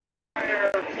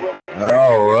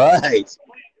right. The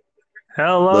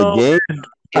Hello game,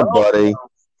 and buddy. welcome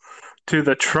to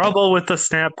the Trouble with the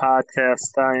Snap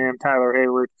podcast. I am Tyler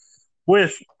Hayward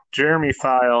with Jeremy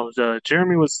Files.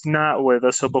 Jeremy was not with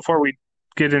us, so before we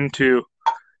get into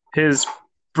his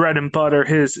bread and butter,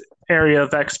 his area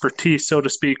of expertise, so to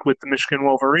speak, with the Michigan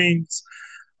Wolverines,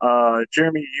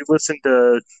 Jeremy, you listened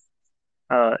to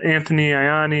Anthony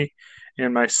Ianni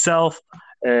and myself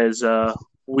as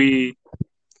we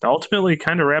ultimately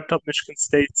kind of wrapped up Michigan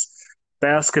State's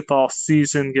basketball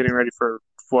season, getting ready for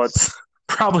what's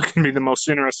probably going to be the most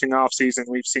interesting offseason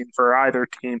we've seen for either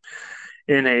team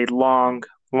in a long,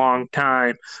 long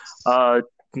time. Uh,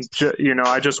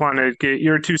 I just want to get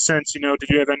your 2 cents. Did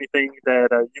you have anything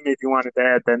that you maybe wanted to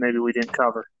add that maybe we didn't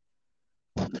cover?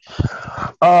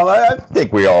 I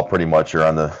think we all pretty much are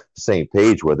on the same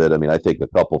page with it. I mean, I think a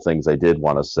couple things I did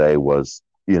want to say was,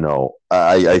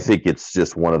 I think it's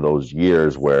just one of those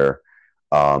years where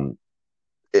um,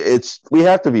 we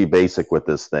have to be basic with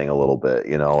this thing a little bit.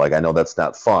 Like I know that's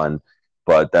not fun,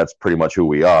 but that's pretty much who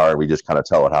we are. We just kind of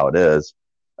tell it how it is.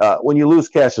 When you lose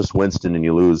Cassius Winston and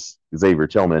you lose Xavier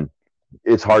Tillman,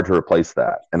 it's hard to replace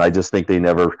that. And I just think they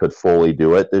never could fully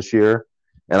do it this year.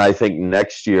 And I think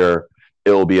next year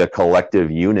it will be a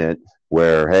collective unit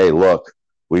where, hey, look,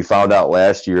 we found out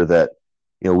last year that,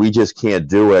 we just can't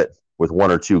do it with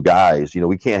one or two guys.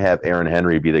 We can't have Aaron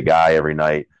Henry be the guy every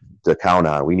night to count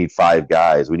on. We need five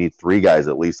guys. We need three guys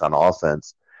at least on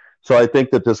offense. So I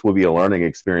think that this will be a learning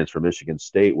experience for Michigan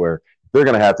State where they're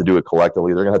going to have to do it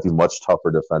collectively. They're going to have to be much tougher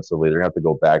defensively. They're going to have to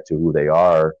go back to who they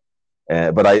are.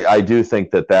 But I do think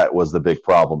that was the big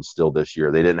problem still this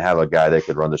year. They didn't have a guy that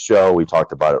could run the show. We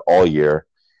talked about it all year.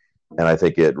 And I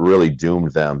think it really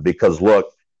doomed them because, look,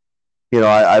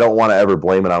 I don't want to ever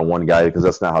blame it on one guy because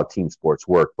that's not how team sports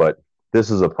work. But this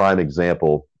is a prime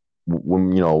example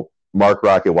when, Mark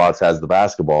Rocket Watts has the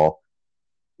basketball,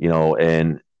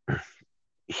 and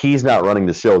he's not running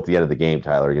the show at the end of the game,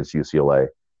 Tyler, against UCLA.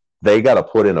 They got to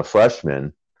put in a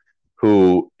freshman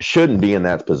who shouldn't be in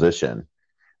that position.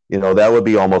 That would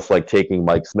be almost like taking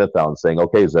Mike Smith out and saying,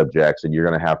 okay, Zeb Jackson, you're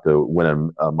going to have to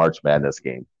win a March Madness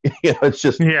game. It's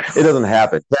just, Yeah. it doesn't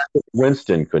happen.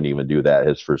 Winston couldn't even do that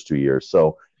his first 2 years.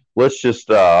 So let's just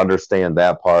understand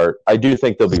that part. I do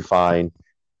think they'll be fine.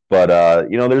 But,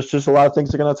 there's just a lot of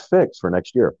things they're going to have to fix for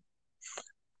next year.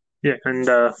 Yeah, and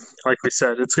like we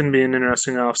said, it's going to be an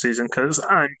interesting offseason because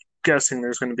I'm guessing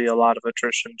there's going to be a lot of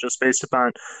attrition just based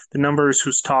upon the numbers,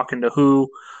 who's talking to who,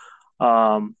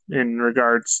 in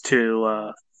regards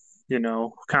to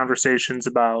conversations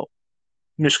about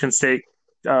Michigan State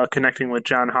connecting with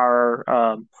John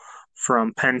Harrar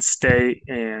from Penn State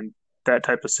and that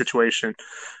type of situation.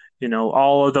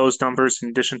 All of those numbers, in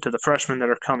addition to the freshmen that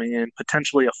are coming in,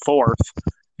 potentially a fourth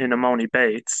in Amoni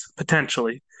Bates,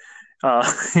 potentially. You're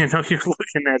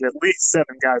looking at least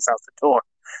seven guys out the door,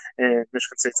 and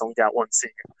Michigan State's only got one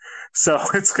senior. So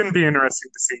it's going to be interesting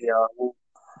to see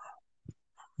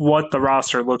what the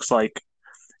roster looks like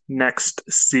next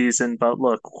season. But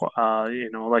look, like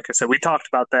I said, we talked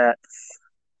about that,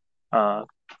 I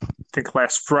think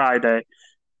last Friday.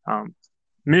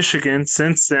 Michigan,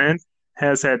 since then,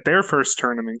 has had their first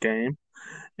tournament game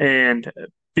and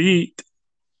beat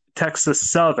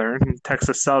Texas Southern.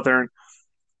 Texas Southern,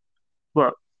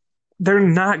 look, they're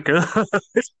not good. I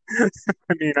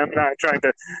mean, I'm not trying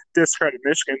to discredit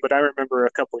Michigan, but I remember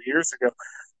a couple of years ago,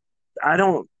 I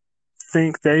don't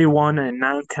think they won a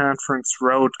non-conference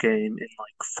road game in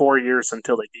like 4 years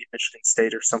until they beat Michigan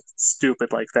State or something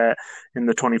stupid like that in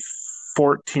the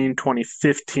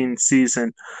 2014-2015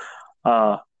 season,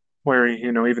 where,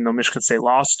 even though Michigan State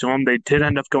lost to them, they did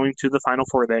end up going to the Final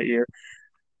Four that year.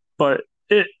 But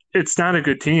it's not a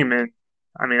good team. And,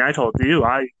 I mean, I told you,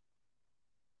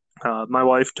 my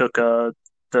wife took the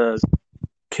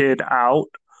kid out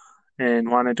and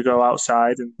wanted to go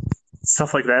outside and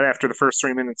stuff like that. After the first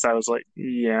 3 minutes, I was like,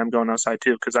 yeah, I'm going outside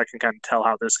too because I can kind of tell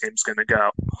how this game's going to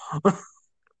go.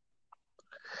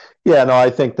 Yeah, no, I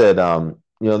think that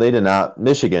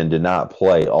Michigan did not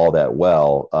play all that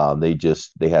well. They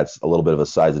had a little bit of a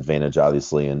size advantage,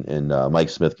 obviously, and Mike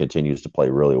Smith continues to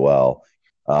play really well.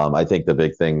 I think the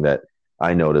big thing that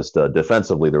I noticed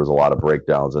defensively, there was a lot of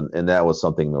breakdowns, and that was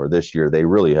something where this year they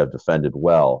really have defended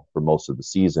well for most of the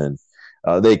season.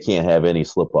 They can't have any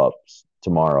slip ups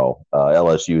tomorrow.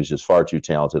 LSU is just far too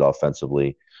talented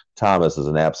offensively. Thomas is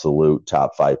an absolute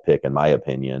top 5 pick, in my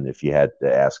opinion, if you had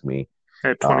to ask me.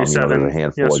 At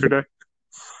 27 yesterday.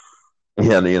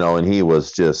 Yeah, and he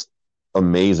was just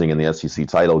amazing in the SEC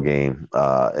title game.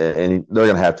 And they're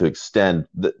going to have to extend.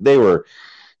 They were,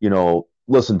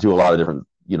 listened to a lot of different,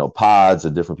 pods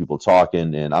and different people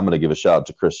talking. And I'm going to give a shout out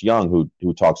to Chris Young,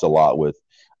 who talks a lot with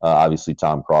Obviously,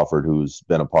 Tom Crawford, who's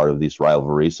been a part of these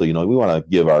rivalries. So, we want to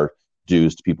give our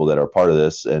dues to people that are part of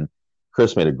this. And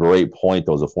Chris made a great point,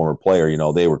 though, as a former player.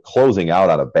 They were closing out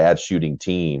on a bad shooting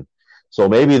team. So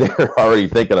maybe they're already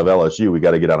thinking of LSU. We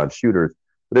got to get out on shooters.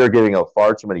 But they're giving up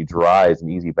far too many drives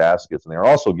and easy baskets. And they're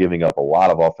also giving up a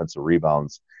lot of offensive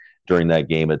rebounds during that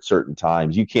game at certain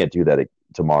times. You can't do that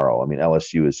tomorrow. I mean,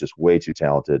 LSU is just way too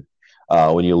talented.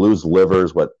 When you lose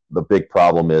Livers, what the big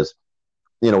problem is,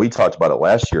 we talked about it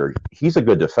last year. He's a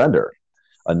good defender,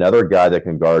 another guy that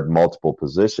can guard multiple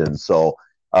positions. So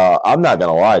I'm not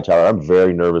going to lie, Tyler. I'm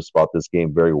very nervous about this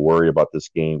game, very worried about this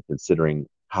game, considering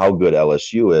how good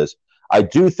LSU is. I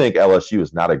do think LSU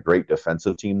is not a great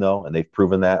defensive team, though, and they've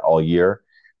proven that all year.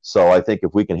 So I think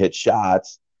if we can hit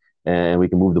shots and we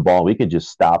can move the ball, we can just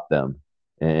stop them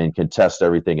and contest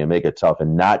everything and make it tough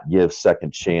and not give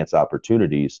second chance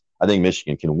opportunities. I think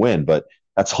Michigan can win, but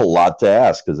that's a lot to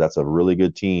ask because that's a really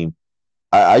good team.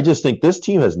 I just think this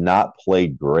team has not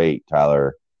played great,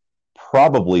 Tyler,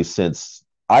 probably since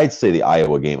I'd say the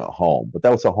Iowa game at home, but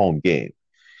that was a home game.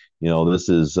 This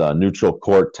is neutral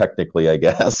court technically, I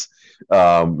guess,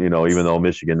 even though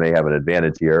Michigan may have an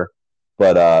advantage here.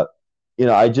 But,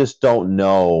 I just don't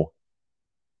know.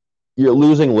 You're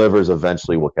losing Livers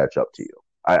eventually will catch up to you.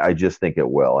 I just think it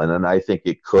will. And then I think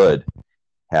it could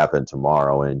happen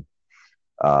tomorrow. And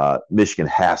Michigan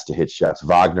has to hit shots.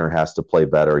 Wagner has to play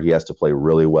better. He has to play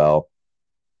really well.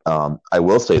 I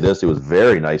will say this. It was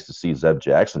very nice to see Zeb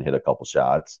Jackson hit a couple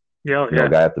shots. Yeah. A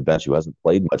guy at the bench who hasn't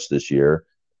played much this year.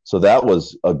 So that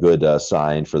was a good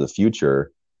sign for the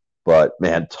future. But,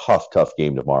 man, tough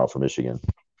game tomorrow for Michigan.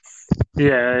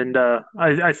 Yeah, and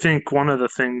I think one of the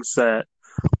things that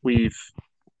we've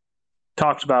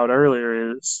talked about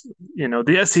earlier is,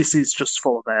 the SEC is just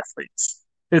full of athletes.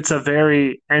 It's a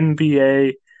very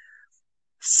NBA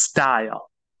style.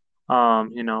 A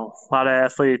lot of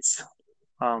athletes,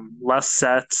 less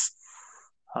sets,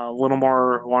 a little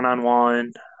more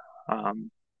one-on-one,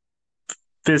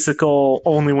 physical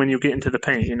only when you get into the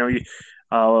paint.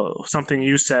 Something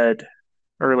you said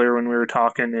earlier when we were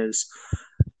talking is,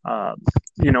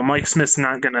 Mike Smith's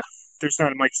not going to – there's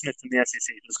not a Mike Smith in the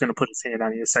SEC who's going to put his hand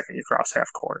on you the second you cross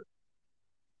half court.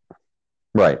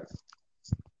 Right.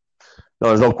 No,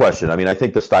 there's no question. I mean, I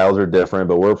think the styles are different,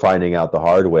 but we're finding out the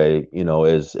hard way,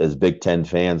 as Big Ten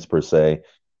fans per se.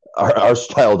 Our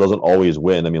style doesn't always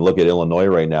win. I mean, look at Illinois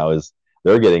right now.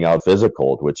 They're getting out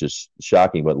physical, which is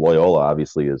shocking, but Loyola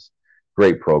obviously is a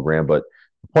great program. But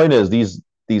the point is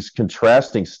these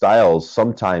contrasting styles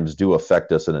sometimes do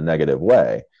affect us in a negative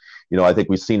way. I think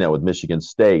we've seen that with Michigan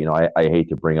State. I hate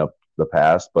to bring up the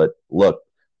past, but look,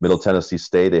 Middle Tennessee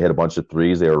State, they hit a bunch of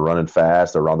threes. They were running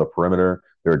fast around the perimeter.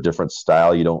 They're a different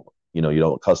style you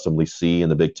don't customly see in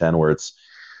the Big Ten, where it's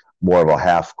more of a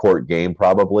half court game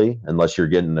probably, unless you're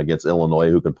getting against Illinois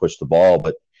who can push the ball.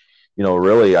 But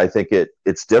really, I think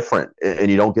it's different,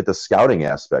 and you don't get the scouting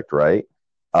aspect, right?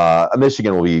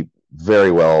 Michigan will be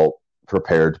very well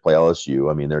prepared to play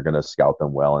LSU. I mean, they're going to scout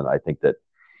them well, and I think that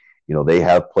they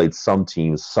have played some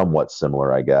teams somewhat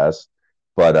similar, I guess,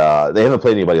 but they haven't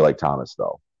played anybody like Thomas,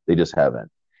 though. They just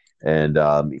haven't, and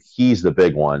he's the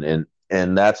big one,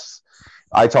 and that's.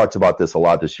 I talked about this a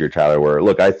lot this year, Tyler, where,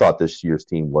 look, I thought this year's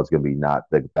team was going to be not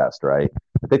the best, right?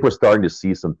 I think we're starting to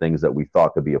see some things that we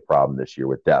thought could be a problem this year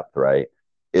with depth, right?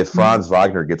 If Franz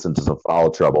Wagner gets into some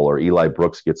foul trouble or Eli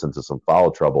Brooks gets into some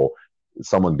foul trouble,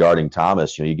 someone guarding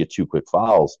Thomas, you get 2 quick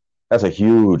fouls. That's a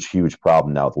huge, huge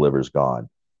problem now with Livers gone.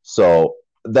 So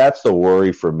that's the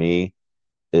worry for me,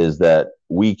 is that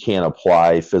we can't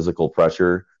apply physical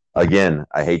pressure. Again,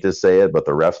 I hate to say it, but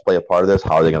the refs play a part of this.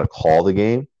 How are they going to call the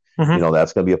game? Mm-hmm.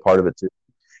 That's going to be a part of it too.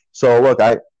 So look,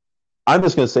 I'm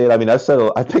just going to say it. I mean,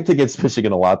 I picked against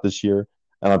Michigan a lot this year,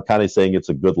 and I'm kind of saying it's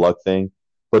a good luck thing.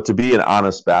 But to be an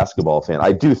honest basketball fan,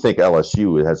 I do think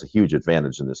LSU has a huge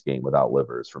advantage in this game without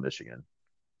Livers for Michigan.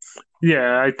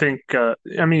 Yeah, I think.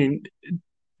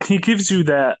 He gives you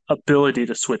that ability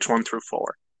to switch 1 through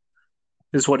 4,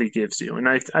 is what he gives you, and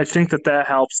I think that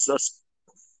helps us.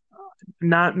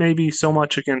 Not maybe so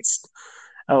much against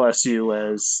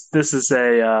LSU, as this is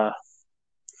a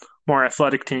more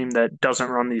athletic team that doesn't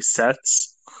run these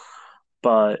sets,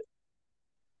 but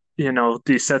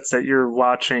these sets that you're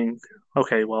watching.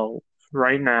 Okay, well,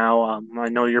 right now, I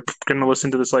know you're going to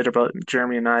listen to this later, but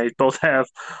Jeremy and I both have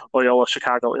Loyola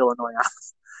Chicago, Illinois on.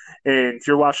 And if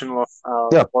you're watching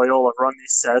Loyola run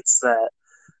these sets that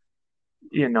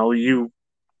you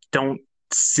don't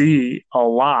see a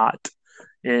lot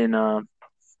in a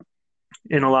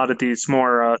lot of these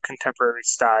more contemporary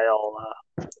style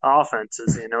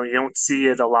offenses. You don't see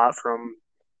it a lot from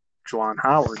Juwan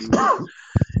Howard even.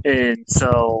 And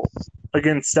so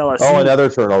against Oh, LSU. another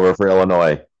turnover for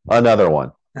Illinois. Another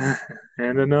one.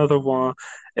 And another one.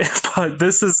 But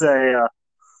this is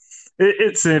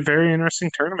it's a very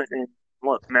interesting tournament. And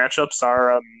look, matchups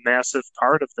are a massive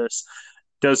part of this.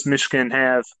 Does Michigan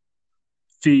have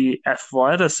the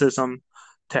athleticism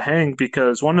to hang?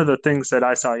 Because one of the things that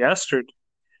I saw yesterday,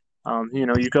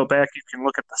 you go back, you can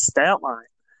look at the stat line.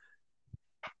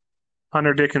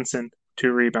 Hunter Dickinson,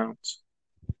 2 rebounds.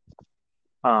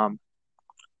 Um,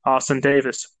 Austin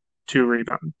Davis, 2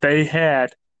 rebounds. They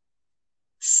had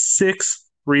 6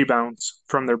 rebounds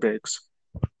from their bigs.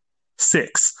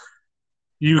 6.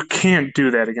 You can't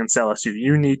do that against LSU.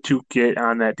 You need to get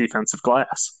on that defensive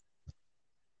glass.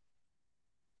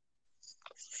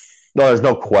 No, there's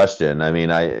no question. I mean,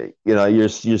 you're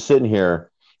sitting here,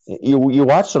 you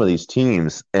watch some of these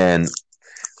teams, and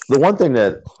the one thing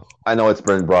that I know it's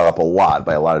been brought up a lot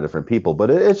by a lot of different people, but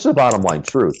it's the bottom line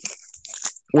truth.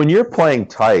 When you're playing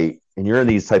tight and you're in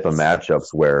these type of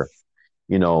matchups where,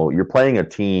 you're playing a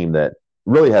team that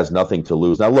really has nothing to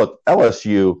lose. Now, look,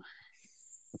 LSU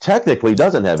technically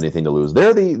doesn't have anything to lose.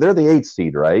 They're the 8th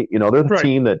seed, right? They're the Right.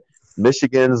 team that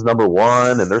Michigan's number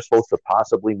 1, and they're supposed to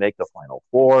possibly make the Final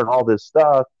Four and all this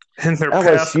stuff. And their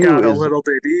path got a little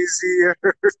bit easier.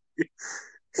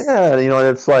 Yeah,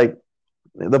 it's like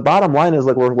the bottom line is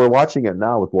like we're watching it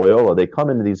now with Loyola. They come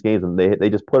into these games and they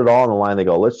just put it all on the line. They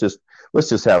go, let's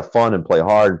just have fun and play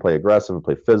hard and play aggressive and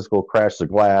play physical, crash the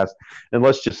glass, and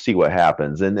let's just see what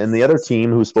happens. And the other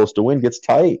team who's supposed to win gets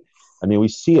tight. I mean, we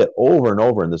see it over and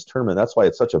over in this tournament. That's why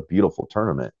it's such a beautiful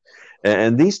tournament.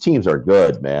 And these teams are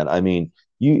good, man. I mean,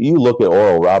 you look at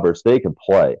Oral Roberts, they can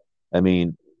play. I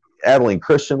mean, Abilene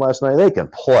Christian last night, they can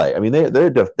play. I mean, they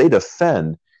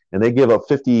defend and they give up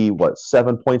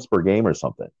 7 points per game or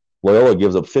something. Loyola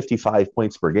gives up 55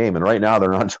 points per game, and right now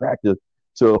they're on track to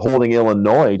holding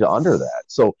Illinois to under that.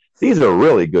 So these are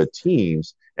really good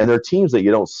teams, and they're teams that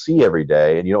you don't see every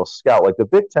day and you don't scout. Like the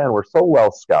Big Ten, we're so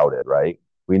well scouted, right?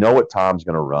 We know what Tom's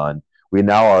going to run. We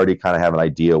now already kind of have an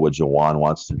idea what Jawan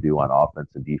wants to do on offense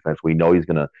and defense. We know he's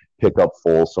going to pick up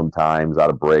full sometimes out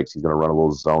of breaks. He's going to run a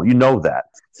little zone. You know that.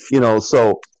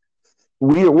 So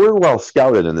we're well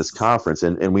scouted in this conference,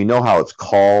 and we know how it's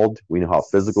called. We know how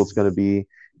physical it's going to be,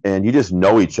 and you just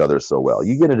know each other so well.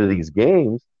 You get into these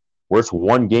games where it's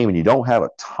one game and you don't have a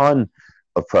ton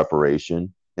of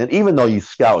preparation, and even though you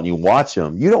scout and you watch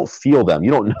them, you don't feel them.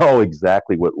 You don't know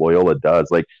exactly what Loyola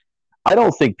does. Like, I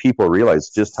don't think people realize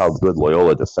just how good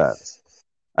Loyola defends.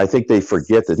 I think they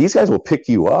forget that these guys will pick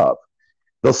you up.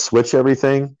 They'll switch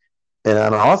everything. And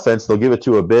on offense, they'll give it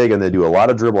to a big, and they do a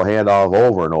lot of dribble handoff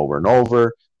over and over and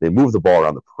over. They move the ball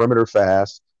around the perimeter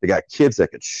fast. They got kids that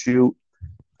could shoot.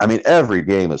 I mean, every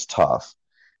game is tough.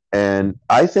 And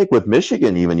I think with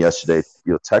Michigan, even yesterday,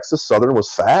 Texas Southern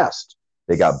was fast.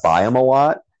 They got by them a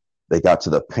lot. They got to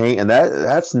the paint, and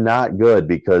that's not good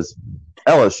because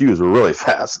LSU is really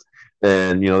fast.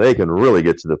 And, they can really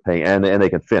get to the paint, and they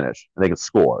can finish, and they can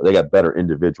score. They got better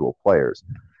individual players.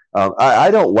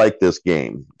 I don't like this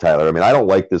game, Tyler. I mean, I don't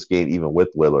like this game even with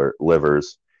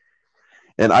Livers.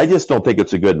 And I just don't think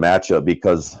it's a good matchup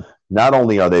because not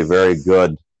only are they very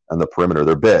good on the perimeter,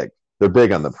 they're big. They're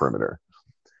big on the perimeter.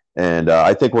 And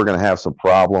I think we're going to have some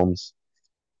problems.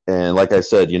 And like I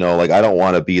said, I don't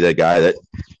want to be the guy that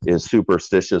is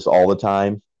superstitious all the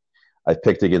time. I've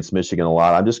picked against Michigan a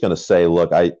lot. I'm just going to say,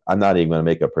 look, I'm not even going to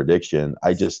make a prediction.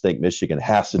 I just think Michigan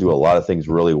has to do a lot of things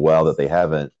really well that they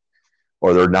haven't,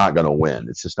 or they're not going to win.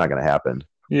 It's just not going to happen.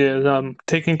 Yeah,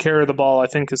 taking care of the ball, I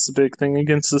think, is the big thing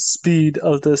against the speed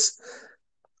of this,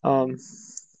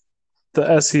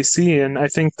 the SEC. And I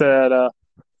think that,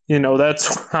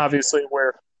 that's obviously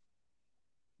where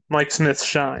Mike Smith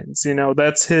shines.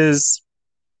 That's his,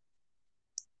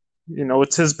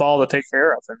 it's his ball to take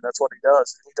care of, and that's what he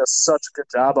does. And he does such a good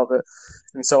job of it.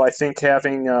 And so I think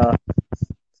having a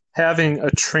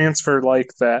transfer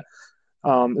like that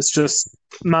is just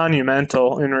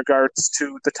monumental in regards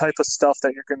to the type of stuff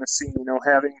that you're going to see,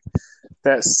 having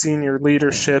that senior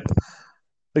leadership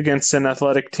against an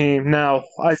athletic team. Now,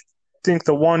 I think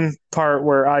the one part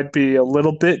where I'd be a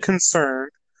little bit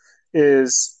concerned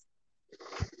is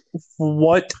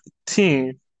what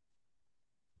team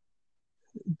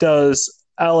does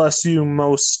LSU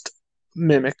most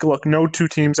mimic? Look, no two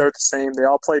teams are the same. They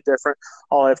all play different,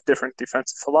 all have different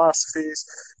defensive philosophies,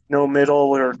 no middle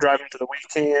or driving to the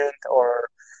weekend, or,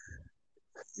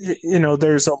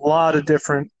 there's a lot of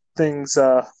different things.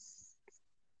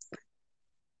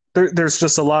 There's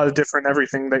just a lot of different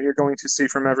everything that you're going to see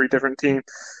from every different team.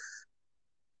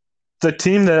 The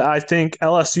team that I think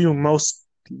LSU most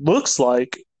looks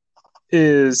like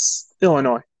is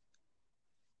Illinois.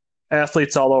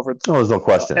 athletes all over No, there's no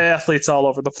question. athletes all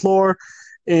over the floor,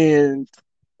 and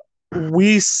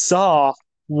we saw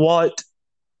what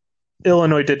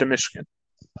Illinois did to Michigan,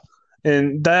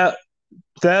 and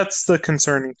that's the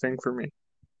concerning thing for me.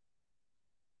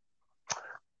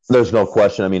 There's no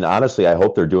question. I mean, honestly, I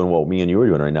hope they're doing what me and you are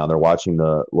doing right now. They're watching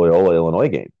the Loyola Illinois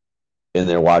game, and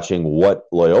they're watching what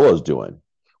Loyola's doing,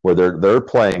 where they're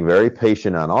playing very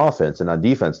patient on offense, and on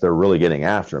defense they're really getting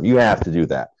after them. You have to do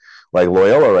that. Like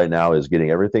Loyola right now is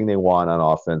getting everything they want on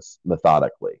offense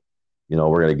methodically.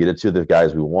 We're going to get it to the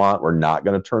guys we want. We're not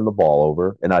going to turn the ball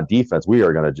over, and on defense we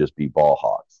are going to just be ball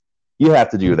hogs. You have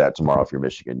to do that tomorrow if you're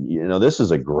Michigan. This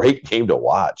is a great game to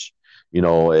watch.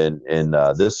 And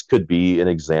this could be an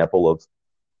example of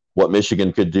what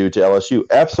Michigan could do to LSU.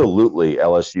 Absolutely,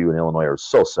 LSU and Illinois are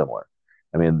so similar.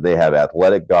 I mean, they have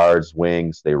athletic guards,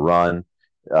 wings, they run.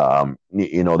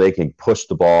 They can push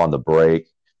the ball on the break.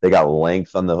 They got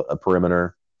length on the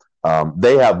perimeter.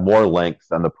 They have more length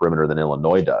on the perimeter than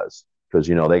Illinois does because,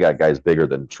 they got guys bigger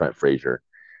than Trent Frazier.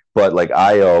 But like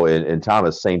Io and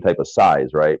Thomas, same type of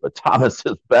size, right? But Thomas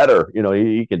is better.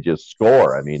 He can just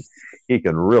score. I mean, he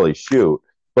can really shoot.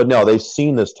 But no, they've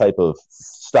seen this type of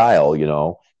style,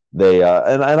 They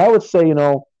and I would say,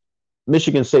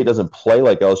 Michigan State doesn't play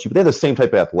like LSU, but they have the same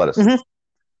type of athleticism. Mm-hmm.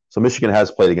 So Michigan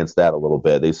has played against that a little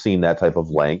bit. They've seen that type of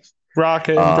length.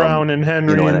 Rocket and Brown and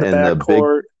Henry in the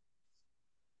backcourt.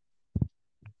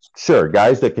 Sure,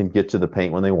 guys that can get to the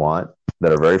paint when they want,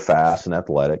 that are very fast and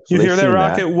athletic. So you hear that,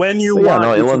 Rocket, when you want.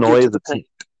 Yeah, Illinois is a team.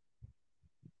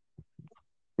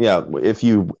 Yeah, if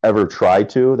you ever try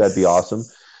to, that'd be awesome.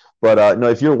 But no,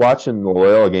 if you're watching the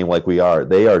Loyola game like we are,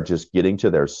 they are just getting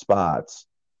to their spots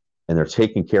and they're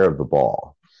taking care of the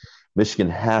ball. Michigan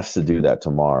has to do that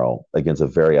tomorrow against a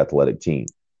very athletic team.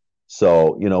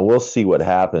 So, we'll see what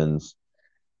happens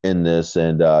in this.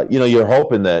 And, you're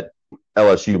hoping that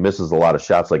LSU misses a lot of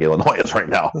shots like Illinois is right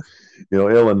now.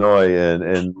 Illinois,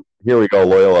 and here we go,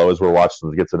 Loyola, as we're watching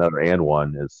this, gets another and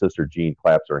one. His sister Jean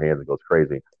claps her hands and goes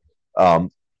crazy.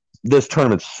 This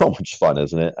tournament's so much fun,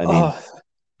 isn't it? I mean,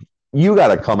 you got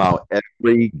to come out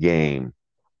every game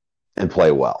and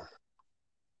play well.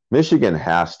 Michigan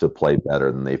has to play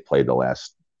better than they've played the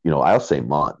last, I'll say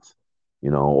month,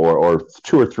 or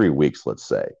 2 or 3 weeks, let's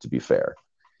say, to be fair.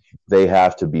 They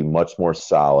have to be much more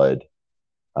solid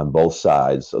on both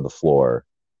sides of the floor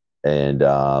and,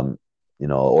 or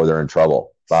they're in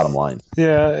trouble, bottom line.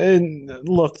 Yeah, and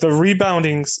look, the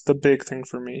rebounding's the big thing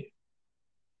for me.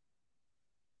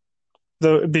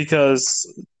 Because,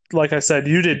 like I said,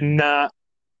 you did not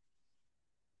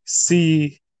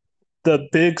see the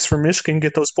bigs for Michigan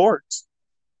get those boards.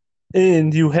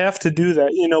 And you have to do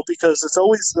that, because it's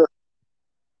always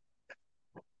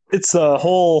it's the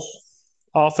whole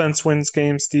offense wins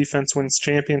games, defense wins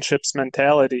championships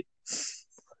mentality.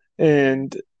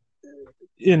 And,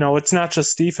 it's not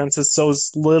just defense, it's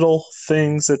those little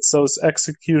things, it's those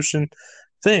execution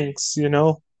things,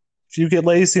 If you get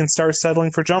lazy and start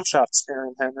settling for jump shots,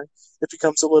 Aaron Henry, it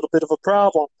becomes a little bit of a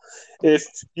problem. If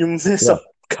you miss a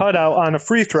cutout on a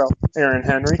free throw, Aaron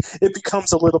Henry, it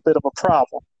becomes a little bit of a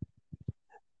problem.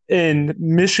 And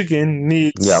Michigan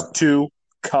needs to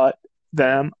cut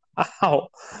them out.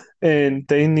 And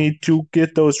they need to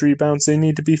get those rebounds. They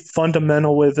need to be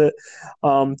fundamental with it.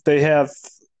 They have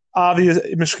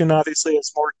Michigan obviously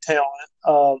has more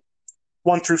talent.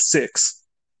 1 through 6,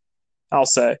 I'll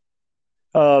say.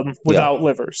 Without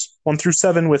Livers. 1 through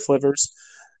 7 with Livers.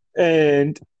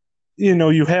 And,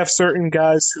 you have certain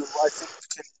guys who I think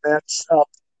can match up,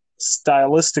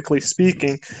 stylistically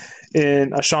speaking,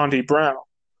 in Ashanti Brown,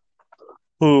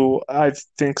 who I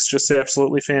think is just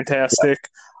absolutely fantastic.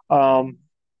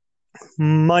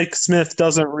 Mike Smith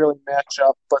doesn't really match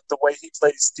up, but the way he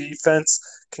plays defense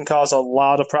can cause a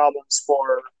lot of problems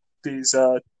for these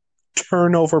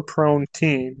turnover-prone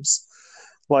teams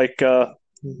like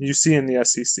you see in the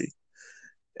SEC.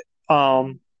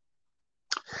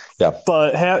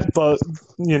 But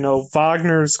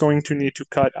Wagner's going to need to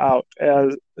cut out,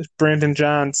 as Brandon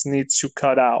Johns needs to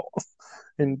cut out.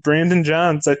 And Brandon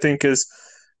Johns, I think, is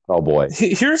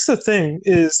here's the thing: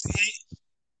 is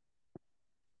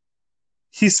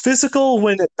he's physical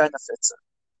when it benefits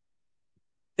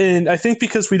him, and I think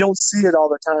because we don't see it all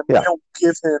the time, we don't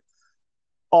give him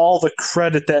all the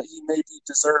credit that he maybe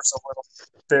deserves a little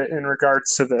bit in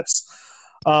regards to this.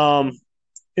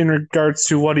 In regards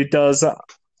to what he does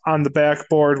on the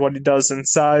backboard, what he does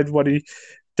inside, what he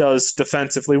does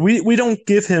defensively. We don't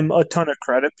give him a ton of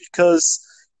credit because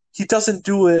he doesn't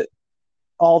do it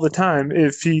all the time.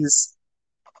 If he's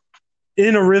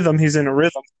in a rhythm, he's in a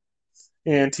rhythm.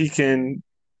 And he can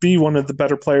be one of the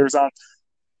better players on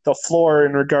the floor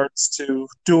in regards to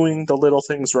doing the little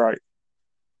things right.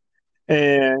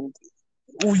 And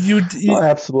No,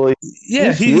 absolutely. yeah,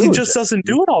 He's he huge. just doesn't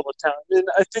do it all the time, and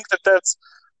I think that's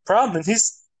a problem. And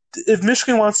if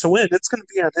Michigan wants to win, it's going to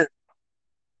be on him.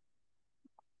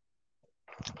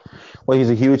 Well, he's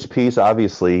a huge piece.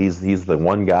 Obviously, he's the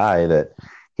one guy that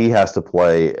he has to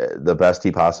play the best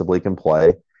he possibly can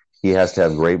play. He has to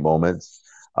have great moments,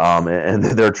 and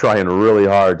they're trying really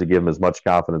hard to give him as much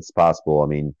confidence as possible. I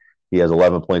mean, he has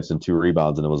 11 points and 2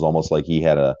 rebounds, and it was almost like he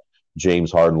had a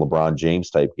James Harden, LeBron James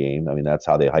type game. I mean, that's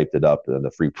how they hyped it up in the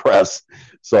free press.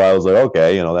 So I was like,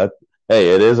 okay, that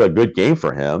hey, it is a good game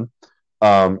for him.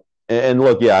 And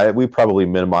look, yeah, we probably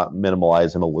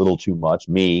minimalize him a little too much,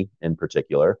 me in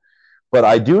particular. But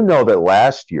I do know that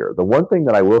last year, the one thing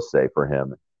that I will say for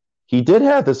him, he did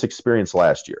have this experience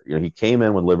last year. He came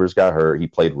in when Livers got hurt. He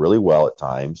played really well at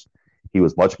times. He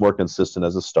was much more consistent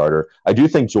as a starter. I do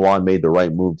think Juwan made the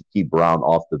right move to keep Brown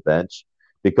off the bench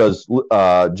because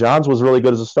Johns was really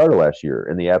good as a starter last year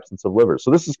in the absence of Livers.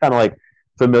 So this is kind of like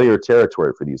familiar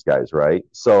territory for these guys, right?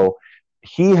 So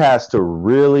he has to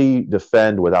really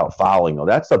defend without fouling. Though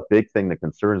that's a big thing that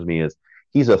concerns me is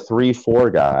he's a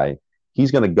 3-4 guy.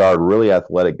 He's going to guard really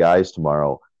athletic guys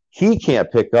tomorrow. He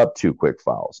can't pick up 2 quick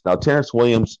fouls. Now, Terrence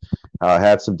Williams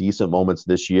had some decent moments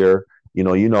this year.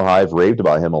 How I've raved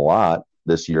about him a lot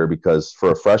this year because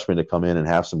for a freshman to come in and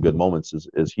have some good moments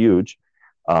is huge.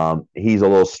 He's a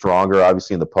little stronger,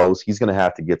 obviously, in the post. He's going to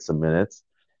have to get some minutes.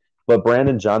 But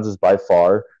Brandon Johns is by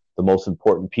far the most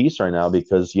important piece right now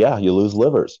because, yeah, you lose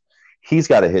Livers. He's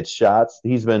got to hit shots.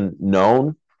 He's been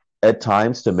known at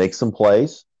times to make some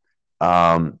plays.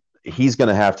 He's going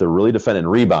to have to really defend and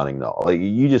rebounding, though.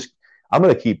 I'm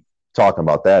going to keep talking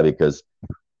about that because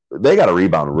they got to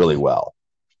rebound really well.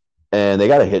 And they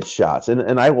got to hit shots. And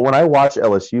when I watch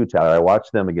LSU, Tyler, I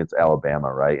watch them against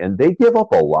Alabama, right? And they give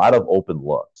up a lot of open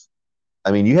looks.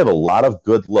 I mean, you have a lot of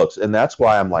good looks. And that's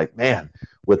why I'm like, man,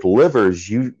 with Livers,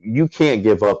 you can't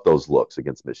give up those looks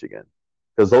against Michigan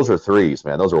because those are threes,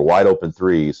 man. Those are wide open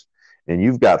threes. And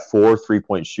you've got 4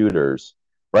 3-point shooters.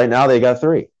 Right now, they got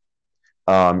 3.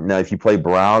 Now, if you play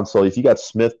Brown, so if you got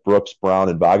Smith, Brooks, Brown,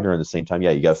 and Wagner at the same time,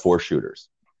 yeah, you got 4 shooters.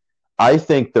 I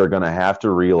think they're going to have to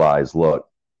realize, look,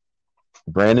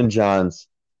 Brandon Johns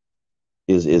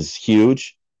is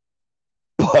huge,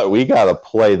 but we got to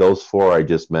play those 4 I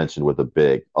just mentioned with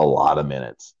a lot of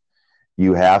minutes.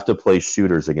 You have to play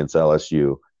shooters against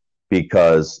LSU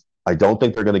because I don't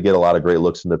think they're going to get a lot of great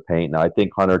looks in the paint. Now, I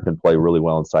think Hunter can play really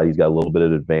well inside. He's got a little bit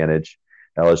of advantage.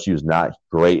 LSU is not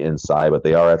great inside, but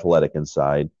they are athletic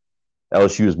inside.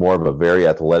 LSU is more of a very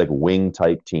athletic wing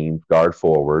type team, guard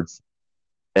forwards.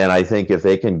 And I think if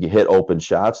they can hit open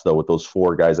shots, though, with those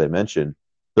 4 guys I mentioned,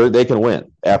 they can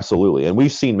win. Absolutely. And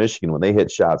we've seen Michigan when they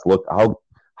hit shots. Look,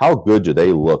 how good do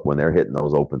they look when they're hitting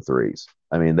those open threes?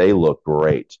 I mean, they look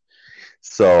great.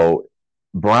 So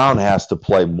Brown has to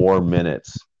play more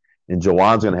minutes. And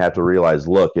Jawan's going to have to realize,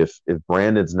 look, if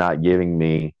Brandon's not giving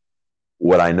me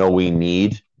what I know we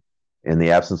need in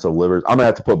the absence of Livers, I'm going to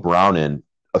have to put Brown in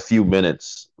a few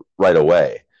minutes right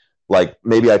away. Like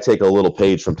maybe I take a little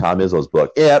page from Tom Izzo's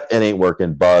book. Yep, it ain't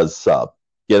working. Buzz, sub.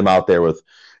 Get him out there with,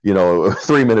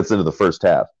 3 minutes into the first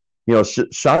half.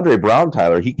 Chandre Brown,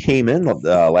 Tyler, he came in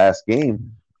last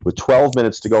game with 12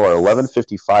 minutes to go or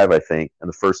 11:55, I think, in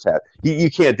the first half. You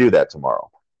can't do that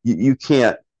tomorrow. You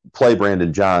can't play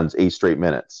Brandon Johns 8 straight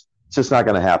minutes. It's just not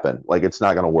going to happen. Like, it's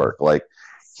not going to work. Like,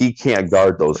 he can't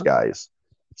guard those guys.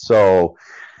 So,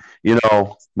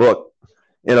 look,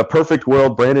 in a perfect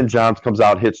world, Brandon Johns comes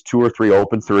out, hits 2 or 3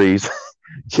 open threes,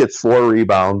 gets 4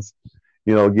 rebounds,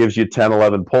 gives you 10,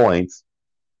 11 points.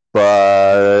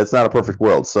 But it's not a perfect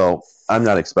world, so I'm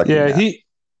not expecting that. Yeah,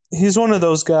 he's one of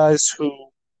those guys who,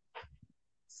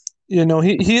 he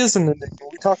is an enigma.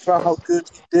 We talked about how good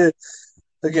he did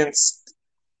against,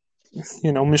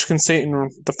 Michigan State in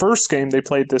the first game they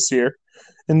played this year.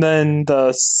 And then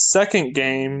the second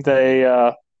game,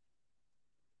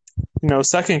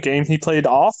 he played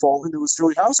awful, and it was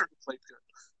Joey Hauser who played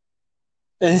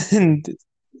good. And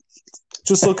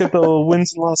just look at the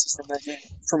wins and losses from that game,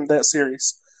 from that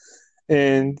series.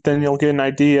 And then you'll get an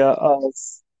idea of,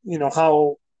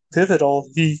 how pivotal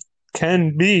he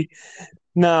can be.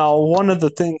 Now, one of the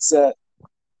things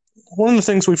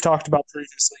we've talked about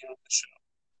previously on the show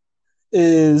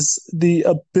is the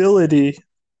ability.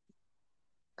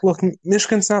 Look,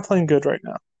 Michigan's not playing good right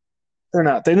now. They're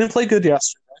not. They didn't play good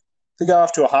yesterday. They got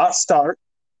off to a hot start,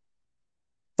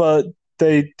 but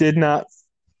they did not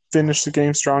finish the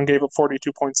game strong, gave up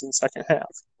 42 points in the second half.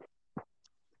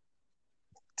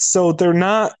 So they're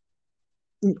not.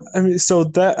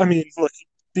 Look,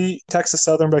 beat Texas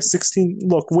Southern by 16.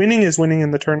 Look, winning is winning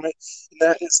in the tournament, and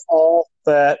that is all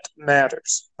that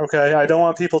matters. Okay, I don't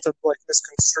want people to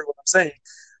misconstrue what I'm saying.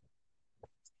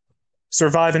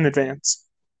 Survive in advance.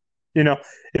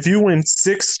 If you win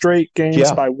 6 straight games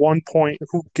Yeah. by 1 point,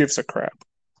 who gives a crap?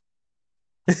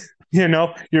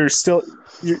 You're still.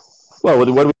 Well, what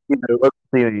do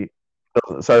we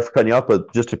sorry for cutting you off,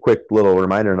 but just a quick little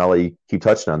reminder, and I'll let you keep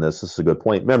touching on this. This is a good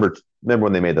point. Remember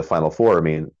when they made the Final Four? I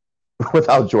mean,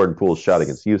 without Jordan Poole's shot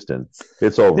against Houston,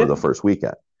 it's over the first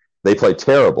weekend. They played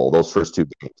terrible those first 2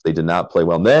 games. They did not play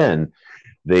well. And then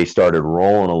they started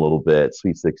rolling a little bit,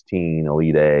 Sweet 16,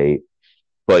 Elite Eight.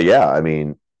 But yeah, I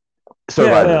mean,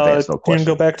 survive in advance, no question. You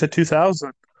can go back to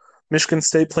 2000. Michigan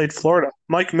State played Florida.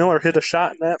 Mike Miller hit a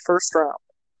shot in that first round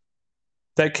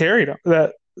that carried him.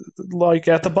 That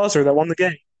at the buzzer that won the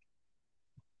game.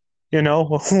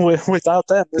 Without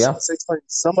that, Michigan State's playing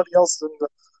somebody else in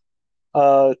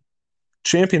the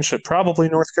championship, probably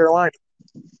North Carolina.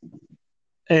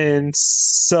 And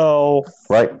so,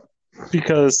 right,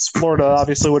 because Florida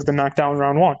obviously would have been knocked out in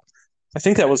round 1. I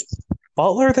think that was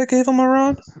Butler that gave him a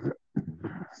run.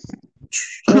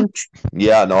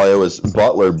 Yeah, no, it was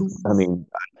Butler. I mean,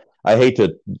 I hate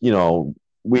to,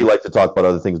 we like to talk about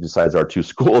other things besides our 2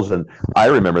 schools, and I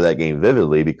remember that game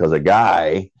vividly because a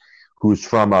guy who's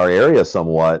from our area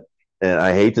somewhat, and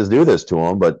I hate to do this to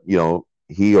him, but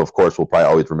he of course will probably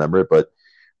always remember it. But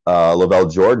Lavelle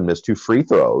Jordan missed 2 free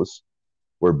throws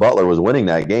where Butler was winning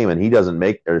that game, and he doesn't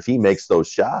make, or if he makes those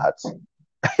shots,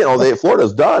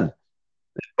 Florida's done.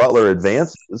 Butler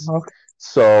advances. Okay.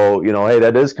 So, hey,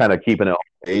 that is kind of keeping it on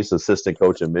pace. Assistant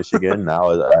coach in Michigan, now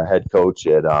a head coach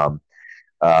at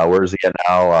where is he at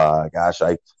now? Gosh,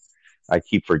 I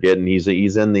keep forgetting. He's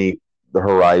in the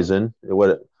Horizon.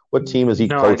 What team is he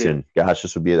coaching? Idea. Gosh,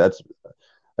 that'd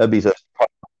be a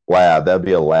lab. That'd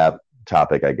be a lab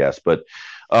topic, I guess. But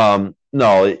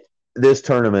no, this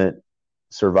tournament,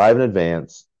 survive in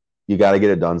advance. You got to get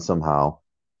it done somehow.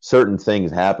 Certain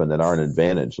things happen that are an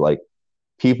advantage. Like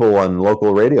people on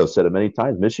local radio said it many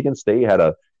times. Michigan State had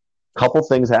a couple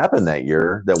things happen that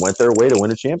year that went their way to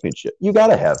win a championship. You got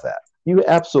to have that. You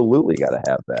absolutely got to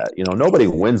have that. Nobody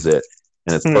wins it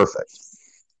and it's perfect.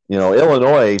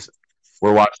 Illinois,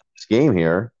 we're watching this game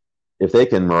here. If they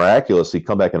can miraculously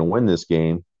come back and win this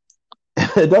game,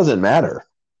 it doesn't matter.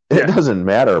 It doesn't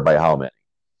matter by how many.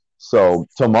 So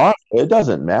tomorrow, it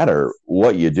doesn't matter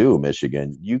what you do,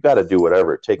 Michigan. You got to do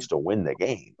whatever it takes to win the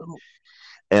game.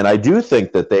 And I do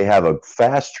think that they have a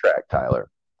fast track,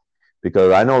 Tyler,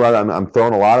 because I know that I'm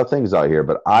throwing a lot of things out here,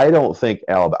 but I don't think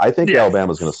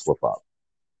Alabama's going to slip up.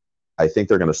 I think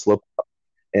they're going to slip up.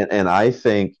 And I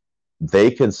think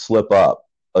they can slip up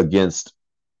against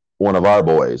one of our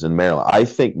boys in Maryland. I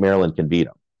think Maryland can beat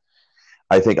them.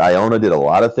 I think Iona did a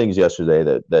lot of things yesterday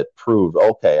that proved,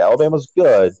 okay, Alabama's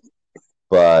good,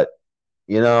 but,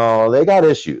 they got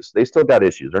issues. They still got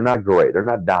issues. They're not great. They're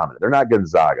not dominant. They're not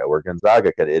Gonzaga, where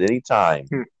Gonzaga could at any time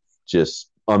just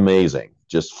amazing,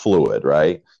 just fluid,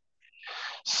 right?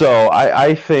 So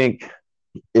I think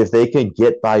if they can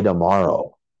get by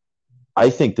tomorrow, I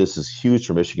think this is huge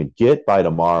for Michigan. Get by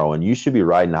tomorrow, and you should be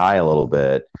riding high a little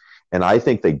bit. And I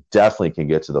think they definitely can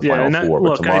get to the Final Four,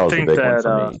 but tomorrow's a big one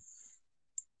for me.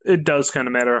 It does kind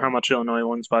of matter how much Illinois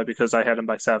wins by because I had them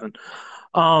by 7.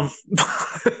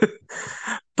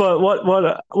 But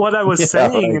what I was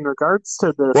saying in regards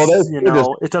to this,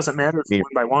 it doesn't matter if you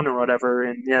win by 1 or whatever.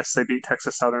 And yes, they beat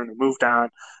Texas Southern and moved on,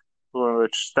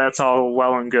 which that's all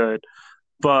well and good.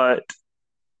 But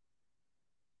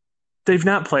they've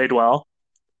not played well.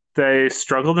 They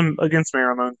struggled against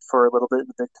Maryland for a little bit in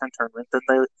the Big Ten tournament. Then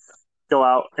they go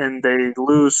out and they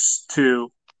lose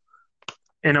to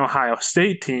an Ohio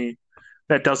State team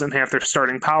that doesn't have their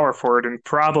starting power forward, and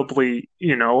probably,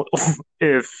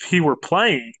 if he were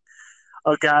playing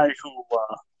a guy who,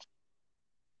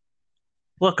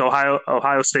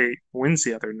 Ohio State wins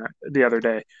the other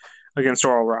day against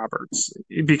Oral Roberts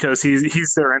because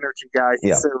he's their energy guy,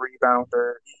 he's their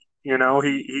rebounder,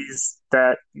 he's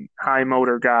that high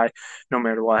motor guy, no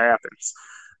matter what happens.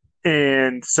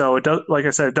 And so it does, like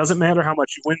I said, it doesn't matter how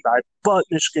much you win by, but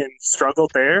Michigan struggled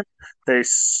there. They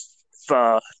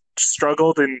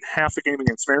struggled in half the game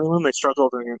against Maryland. They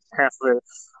struggled in half of it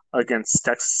against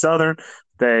Texas Southern.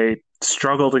 They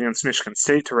struggled against Michigan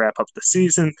State to wrap up the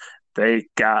season. They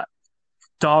got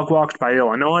dog walked by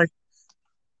Illinois.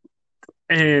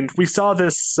 And we saw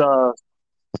this,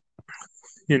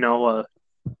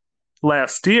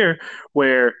 last year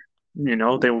where,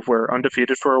 they were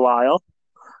undefeated for a while,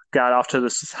 got off to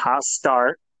this hot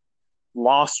start,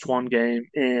 lost one game,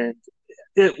 and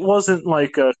it wasn't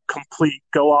like a complete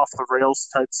go off the rails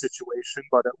type situation,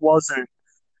 but it wasn't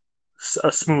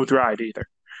a smooth ride either,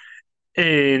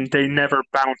 and they never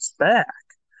bounced back.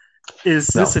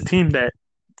 Is No, this a team that,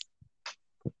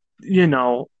 you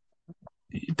know,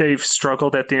 they've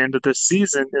struggled at the end of this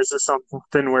season? Is this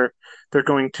something where they're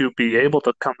going to be able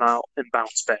to come out and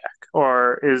bounce back?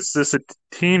 Or is this a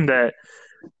team that,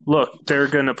 look, they're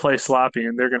going to play sloppy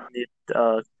and they're going to need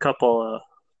a couple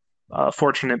of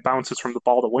fortunate bounces from the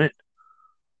ball to win?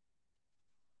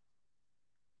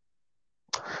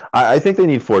 I think they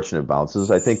need fortunate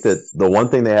bounces. I think that the one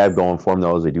thing they have going for them,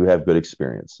 though, is they do have good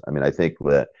experience. I mean, I think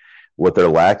that what they're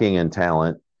lacking in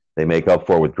talent, they make up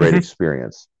for with great Mm-hmm.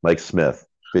 experience. Like Smith,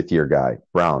 5th-year guy.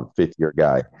 Brown, 5th-year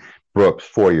guy. Brooks,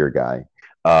 4-year guy.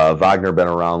 Wagner been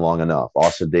around long enough.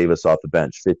 Austin Davis off the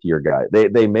bench, 5th-year guy.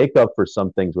 They make up for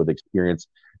some things with experience.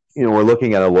 You know, we're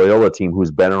looking at a Loyola team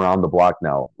who's been around the block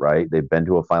now, right? They've been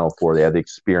to a Final Four. They have the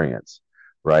experience,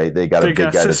 right? They got a They big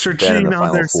got guy that's Sister been in the Jean on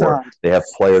Final their Four. side. They have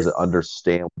players that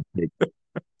understand.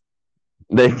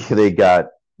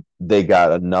 They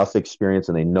got enough experience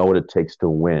and they know what it takes to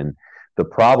win. The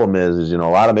problem is a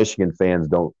lot of Michigan fans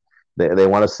don't. They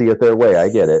want to see it their way. I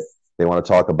get it. They want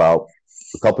to talk about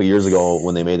a couple of years ago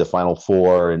when they made the Final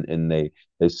Four and they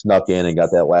snuck in and got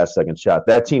that last second shot.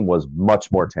 That team was much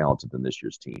more talented than this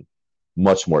year's team.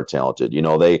 Much more talented.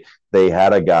 They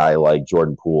had a guy like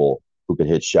Jordan Poole who could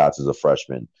hit shots as a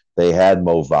freshman. They had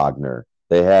Mo Wagner.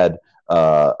 They had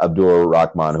Abdur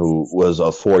Rahman, who was a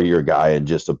 4-year guy and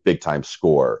just a big time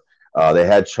scorer. They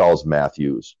had Charles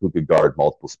Matthews, who could guard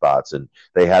multiple spots, and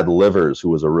they had Livers, who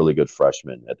was a really good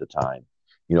freshman at the time.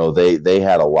 They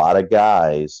had a lot of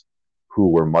guys who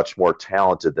were much more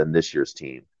talented than this year's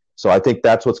team. So I think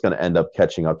that's what's going to end up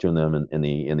catching up to them in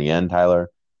the end, Tyler.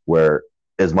 Where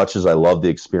as much as I love the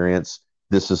experience,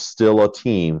 this is still a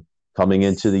team coming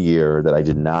into the year that I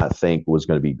did not think was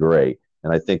going to be great.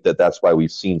 And I think that that's why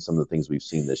we've seen some of the things we've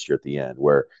seen this year at the end,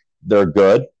 where they're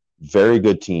good, very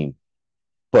good team,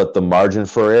 but the margin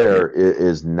for error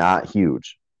is not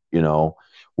huge.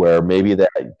 Where maybe that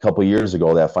a couple years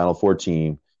ago, that Final Four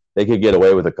team, they could get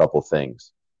away with a couple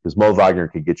things because Mo Wagner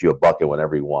could get you a bucket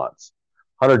whenever he wants.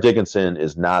 Hunter Dickinson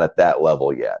is not at that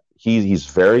level yet. He's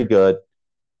very good.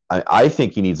 I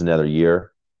think he needs another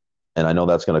year, and I know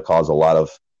that's going to cause a lot of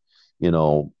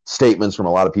statements from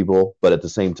a lot of people, but at the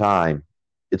same time,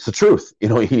 it's the truth. He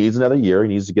needs another year. He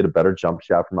needs to get a better jump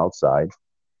shot from outside.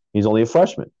 He's only a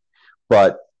freshman.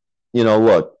 But,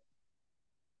 look,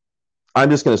 I'm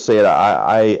just going to say it.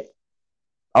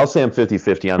 I'll say I'm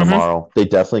 50-50 on Mm-hmm. tomorrow. They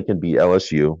definitely can beat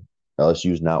LSU.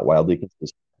 LSU is not wildly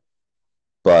consistent.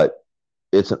 But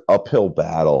it's an uphill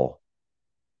battle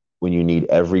when you need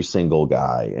every single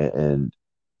guy. And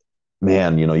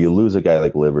man, you lose a guy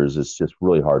like Livers, it's just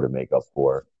really hard to make up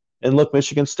for. And look,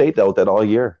 Michigan State dealt with that all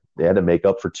year. They had to make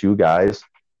up for 2 guys.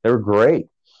 They were great.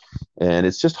 And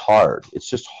it's just hard. It's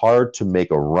just hard to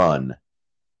make a run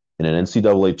in an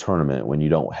NCAA tournament when you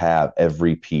don't have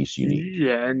every piece you need.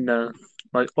 Yeah, and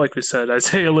like we said,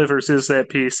 Isaiah Livers is that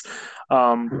piece.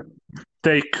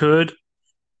 They could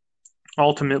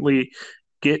ultimately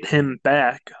get him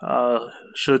back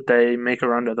should they make a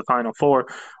run to the Final Four,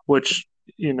 which,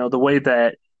 the way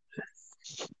that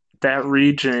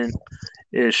region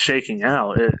is shaking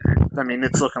out,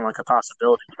 it's looking like a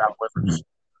possibility without Livers.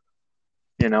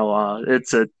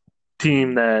 It's a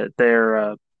team that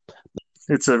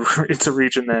it's a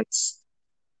region that's,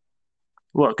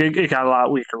 look, it got a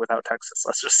lot weaker without Texas.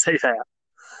 Let's just say that.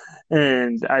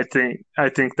 And I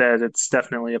think that it's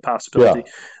definitely a possibility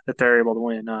that they're able to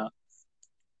win.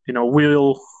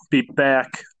 We'll be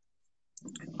back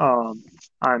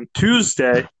on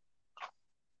Tuesday.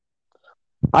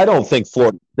 I don't think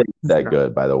Florida State's that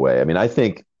good, by the way. I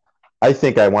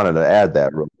think I wanted to add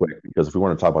that real quick because if we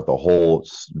want to talk about the whole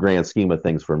grand scheme of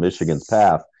things for Michigan's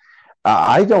path,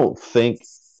 I don't think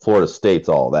Florida State's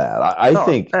all that. I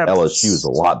think LSU is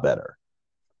a lot better.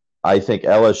 I think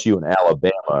LSU and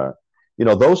Alabama,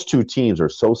 those 2 teams are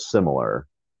so similar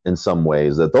in some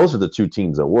ways that those are the 2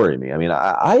 teams that worry me.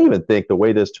 I even think the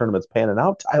way this tournament's panning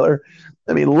out, Tyler,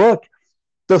 look,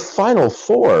 the Final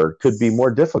Four could be more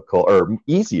difficult or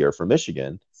easier for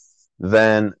Michigan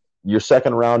than your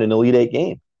second round in Elite 8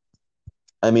 game.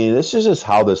 This is just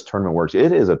how this tournament works.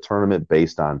 It is a tournament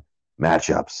based on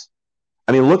matchups.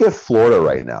 Look at Florida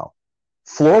right now.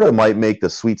 Florida might make the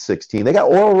Sweet 16. They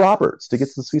got Oral Roberts to get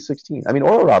to the Sweet 16.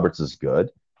 Oral Roberts is good.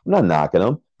 I'm not knocking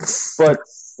him. But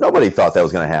nobody thought that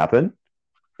was going to happen.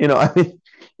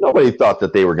 Nobody thought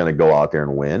that they were going to go out there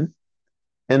and win.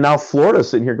 And now Florida's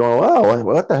sitting here going, well,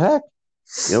 what the heck?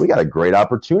 We got a great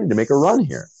opportunity to make a run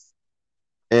here.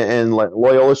 And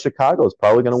Loyola Chicago is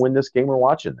probably going to win this game we're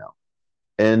watching now.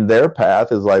 And their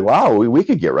path is like, wow, we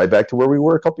could get right back to where we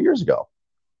were a couple years ago.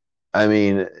 I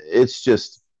mean, it's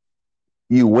just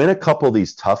you win a couple of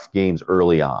these tough games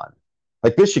early on,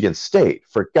 like Michigan State,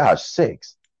 for gosh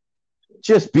sakes,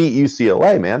 just beat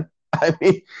UCLA, man. I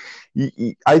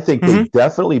mean, I think they Mm-hmm.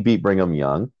 definitely beat Brigham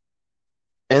Young,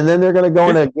 and then they're going to go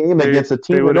in Yeah, a game they against a they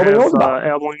team that would nobody have knows about.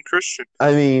 Abilene Christian,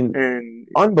 I mean, and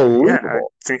yeah, I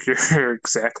unbelievable. think you're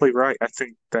exactly right. I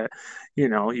think that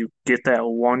you get that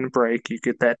one break, you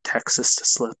get that Texas to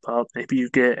slip up, maybe you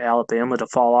get Alabama to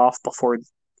fall off before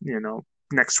you know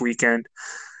next weekend,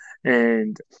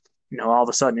 and all of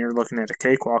a sudden you're looking at a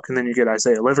cakewalk, and then you get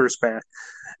Isaiah Livers back,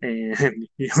 and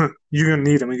you're gonna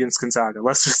need him against Gonzaga.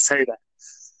 Let's just say that.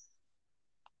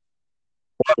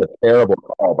 What a terrible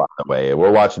call, by the way.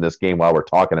 We're watching this game while we're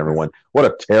talking, everyone. What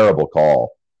a terrible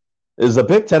call. Is the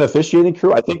Big Ten officiating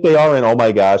crew? I think they are. And oh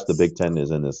my gosh, the Big Ten is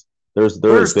in this. There is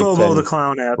Where's Big Bobo the Ten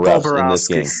clown at? Bo refs in this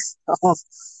Borowski. game.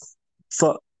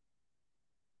 So,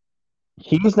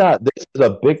 He's not. This is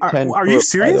a Big Ten are you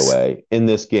crew, by the serious? way, in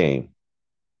this game.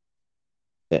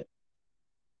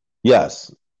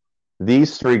 Yes,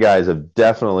 these three guys have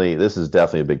definitely. This is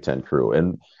definitely a Big Ten crew,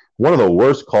 and one of the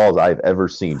worst calls I've ever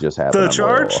seen just happen The on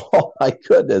Loyola. charge? Oh my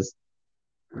goodness!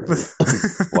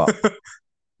 Well,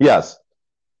 yes.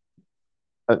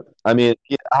 I mean,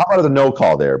 how about the no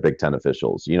call there, Big Ten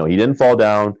officials? He didn't fall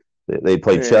down. They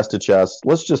played Yeah. chest to chest.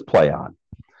 Let's just play on.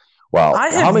 Wow.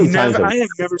 How many times have I have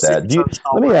never seen that? a charge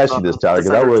call Let me where ask you the this, Tyler,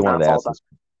 because I defender really did not wanted to fall ask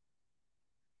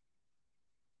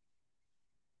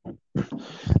down. this.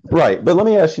 Right. But let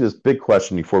me ask you this big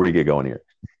question before we get going here.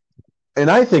 And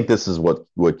I think this is what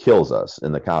kills us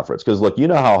in the conference. Because, look, you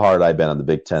know how hard I've been on the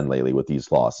Big Ten lately with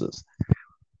these losses.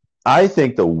 I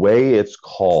think the way it's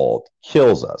called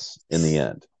kills us in the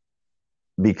end.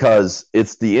 Because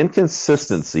it's the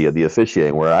inconsistency of the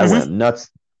officiating where I went nuts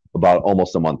about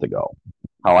almost a month ago.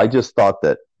 How I just thought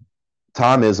that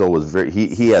Tom Izzo was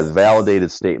he has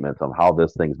validated statements on how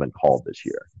this thing's been called this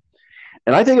year.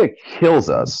 And I think it kills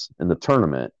us in the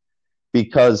tournament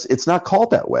because it's not called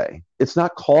that way. It's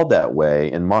not called that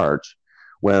way in March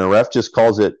when a ref just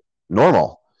calls it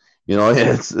normal.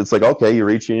 It's like, okay, you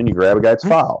reach in, you grab a guy, it's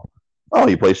foul. Oh,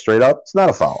 you play straight up, it's not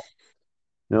a foul.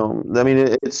 I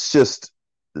mean, it's just,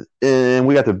 and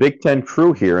we got the Big Ten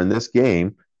crew here in this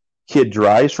game. Kid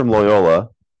drives from Loyola,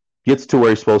 gets to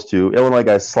where he's supposed to. Illinois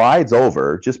guy slides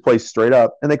over, just plays straight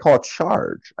up, and they call a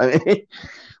charge. I mean,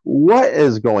 what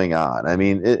is going on? I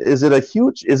mean, is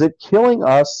it killing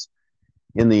us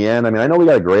in the end? I mean, I know we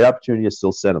got a great opportunity to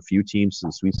still send a few teams to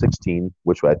the Sweet 16,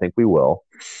 which I think we will.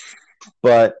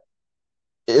 But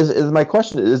is my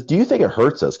question is, do you think it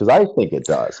hurts us? Because I think it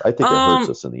does. I think it hurts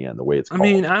us in the end, the way it's called. I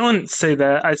mean, I wouldn't say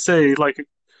that. I'd say, like,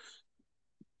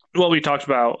 what we talked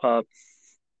about,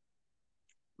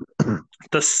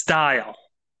 the style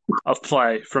of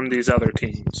play from these other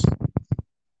teams.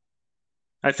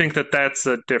 I think that's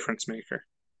a difference maker.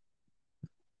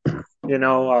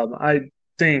 I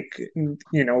think,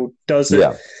 does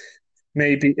it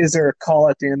maybe, is there a call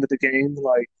at the end of the game?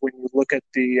 Like when you look at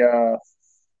the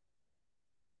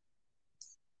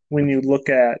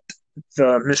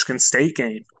Michigan State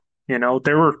game,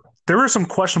 there were some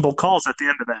questionable calls at the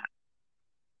end of that.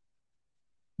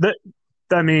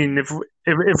 I mean, if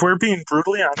we're being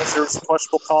brutally honest, there was a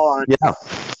questionable call on. Yeah.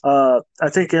 I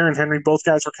think Aaron Henry, both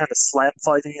guys were kind of slap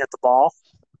fighting at the ball,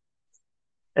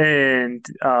 and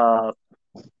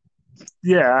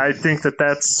yeah, I think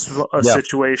that's a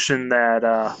situation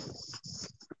that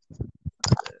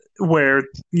where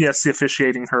yes, the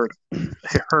officiating hurt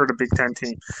a Big Ten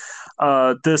team.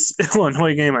 This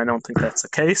Illinois game, I don't think that's the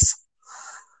case.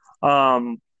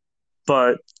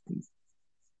 But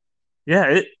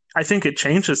yeah, I think it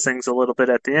changes things a little bit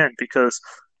at the end because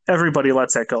everybody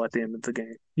lets that go at the end of the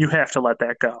game. You have to let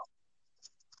that go.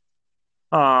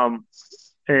 And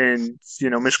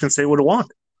Michigan State would have won.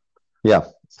 Yeah,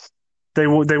 they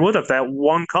would have that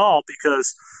one call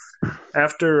because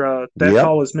after that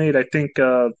call was made, I think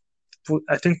the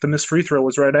missed free throw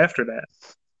was right after that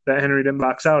Henry didn't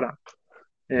box out on.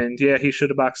 And yeah, he should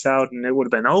have boxed out and it would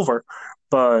have been over.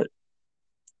 But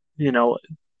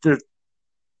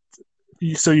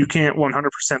so you can't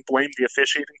 100% blame the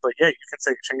officiating, but yeah, you can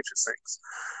say it changes things.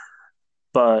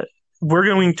 But we're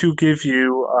going to give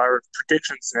you our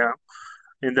predictions now,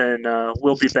 and then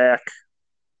we'll be back.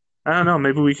 I don't know,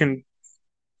 maybe we can.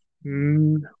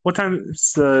 What time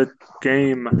is the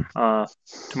game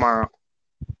tomorrow?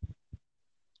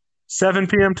 7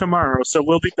 p.m. tomorrow, so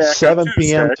we'll be back 7 on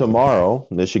p.m. Tuesday, tomorrow,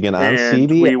 Michigan on and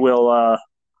CBS. we will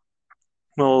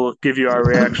we'll give you our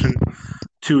reaction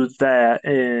to that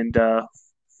and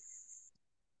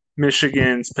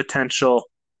Michigan's potential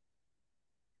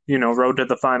road to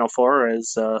the Final Four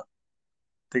as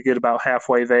they get about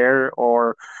halfway there,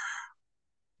 or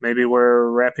maybe we're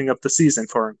wrapping up the season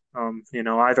for him.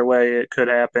 Either way, it could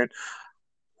happen.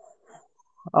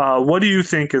 What do you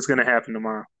think is going to happen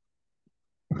tomorrow?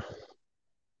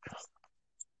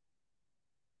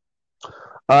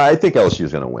 I think LSU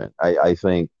is going to win. I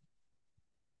think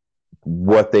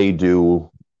what they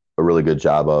do a really good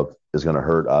job of is going to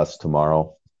hurt us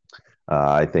tomorrow.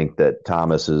 I think that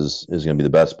Thomas is going to be the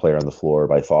best player on the floor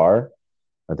by far.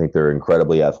 I think they're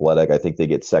incredibly athletic. I think they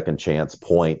get second chance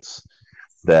points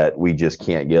that we just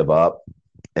can't give up.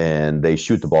 And they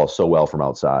shoot the ball so well from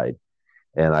outside.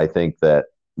 And I think that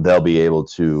they'll be able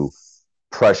to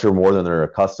pressure more than they're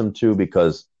accustomed to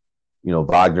because,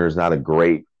 Wagner is not a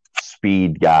great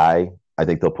speed guy. I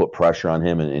think they'll put pressure on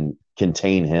him and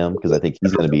contain him because I think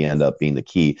he's going to end up being the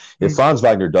key. If Franz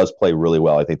Wagner does play really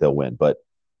well, I think they'll win. But,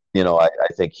 I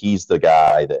think he's the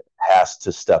guy that has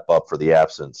to step up for the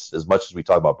absence. As much as we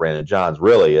talk about Brandon Johns,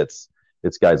 really it's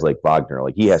guys like Wagner.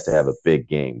 Like he has to have a big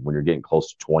game when you're getting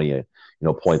close to 20,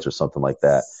 points or something like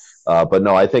that. But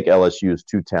no, I think LSU is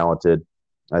too talented.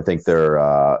 I think they're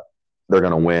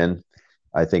going to win.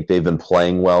 I think they've been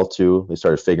playing well too. They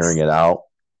started figuring it out.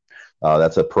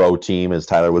 That's a pro team, as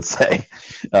Tyler would say.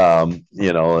 And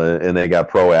they got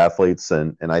pro athletes,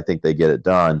 and I think they get it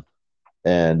done.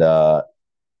 And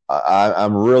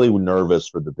I'm really nervous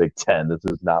for the Big Ten. This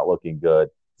is not looking good.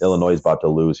 Illinois is about to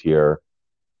lose here,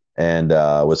 and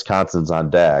Wisconsin's on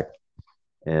deck,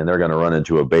 and they're going to run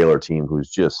into a Baylor team who's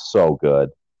just so good.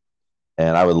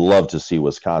 And I would love to see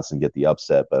Wisconsin get the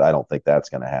upset, but I don't think that's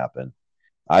going to happen.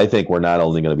 I think we're not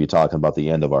only going to be talking about the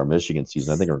end of our Michigan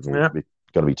season, I think we're going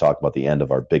to be talking about the end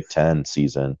of our Big Ten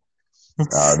season.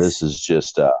 This is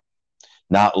just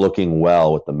not looking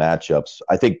well with the matchups.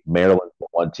 I think Maryland's the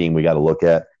one team we got to look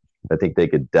at. I think they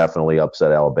could definitely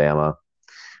upset Alabama.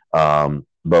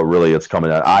 But really, it's coming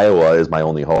out. Iowa is my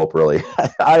only hope, really.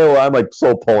 Iowa, I'm like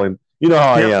so pulling. You know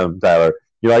how I am, Tyler.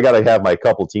 I got to have my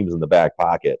couple teams in the back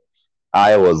pocket.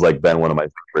 Iowa's like been one of my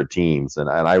favorite teams, and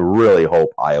I really hope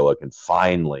Iowa can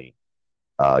finally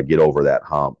get over that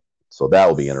hump. So that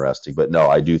will be interesting. But no,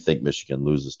 I do think Michigan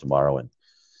loses tomorrow, and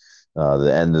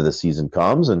the end of the season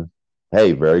comes. And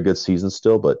hey, very good season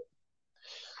still, but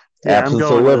absence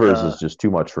of livers is just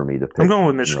too much for me to pick. I'm going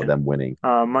with Michigan. Them winning.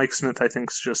 Mike Smith, I think,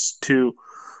 is just too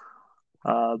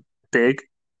big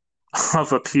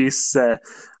of a piece.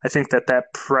 I think that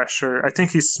pressure. I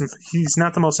think he's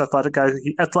not the most athletic guy.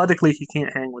 Athletically, he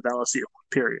can't hang with LSU.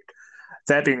 Period.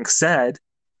 That being said,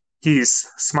 he's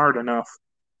smart enough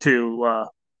to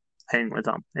hang with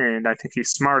them, and I think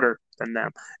he's smarter than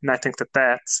them. And I think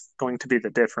that's going to be the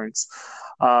difference.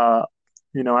 I've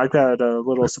got a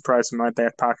little surprise in my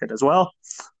back pocket as well.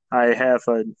 I have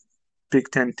a Big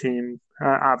Ten team.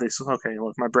 Obviously, okay,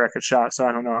 look, my bracket shot, so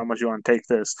I don't know how much you want to take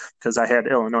this because I had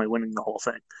Illinois winning the whole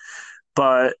thing.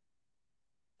 But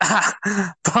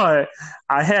I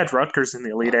had Rutgers in the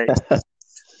Elite Eight.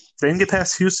 They can get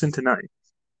past Houston tonight.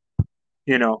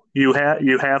 You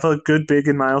have a good big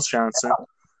in Miles Johnson.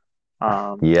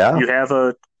 You have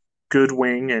a good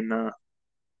wing in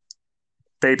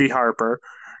Baby Harper.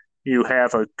 You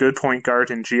have a good point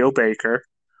guard in Geo Baker.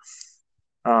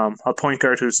 A point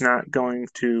guard who's not going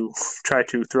to try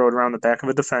to throw it around the back of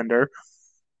a defender,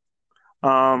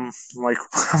 like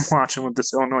I'm watching with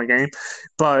this Illinois game.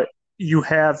 But you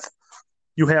have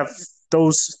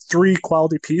those three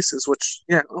quality pieces, which,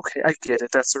 yeah, okay, I get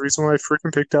it. That's the reason why I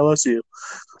freaking picked LSU.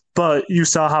 But you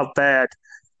saw how bad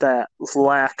that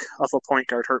lack of a point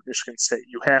guard hurt Michigan State.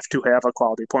 You have to have a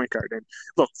quality point guard. And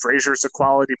look, Frazier's a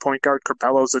quality point guard.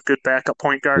 Capello's a good backup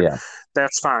point guard. Yeah.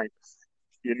 That's fine.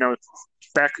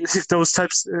 Back those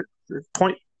types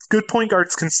good point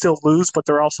guards can still lose, but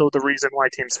they're also the reason why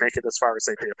teams make it as far as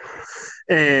they do.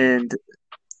 And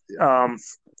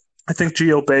I think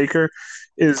Geo Baker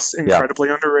is incredibly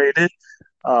underrated.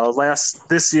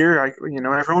 This year,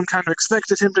 everyone kind of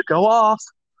expected him to go off,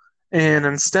 and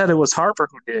instead it was Harper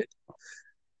who did.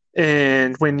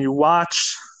 And when you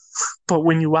watch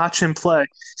him play,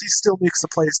 he still makes the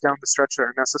plays down the stretch that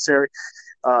are necessary.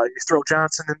 You throw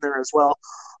Johnson in there as well.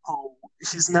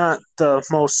 He's not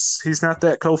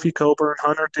that Kofi Coburn,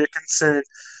 Hunter Dickinson,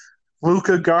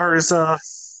 Luka Garza,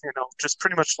 just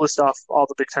pretty much list off all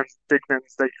the Big Ten big men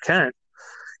that you can.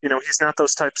 He's not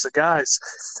those types of guys,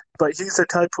 but he's a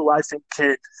type who I think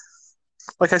can,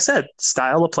 like I said,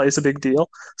 style of play is a big deal.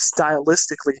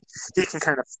 Stylistically, he can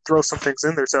kind of throw some things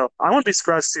in there. So I wouldn't be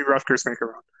surprised to see Rutgers make a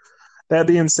run. That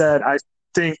being said, I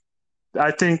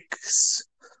think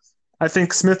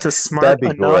Smith is smart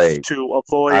enough to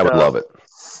avoid. I would love it.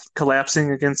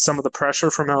 collapsing against some of the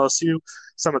pressure from LSU,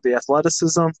 some of the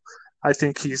athleticism. I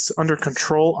think he's under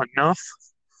control enough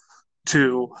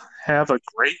to have a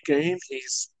great game.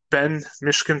 He's been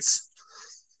Michigan's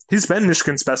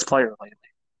best player lately.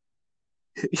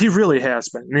 He really has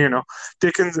been.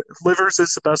 Livers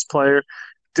is the best player.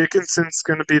 Dickinson's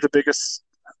going to be the biggest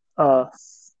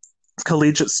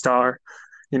collegiate star.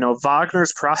 Wagner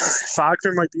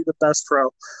might be the best pro.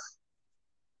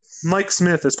 Mike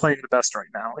Smith is playing the best right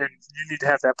now, and you need to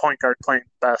have that point guard playing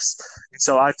the best. And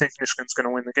so I think Michigan's going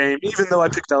to win the game, even though I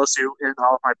picked LSU in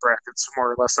all of my brackets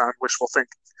more or less on wishful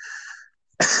thinking.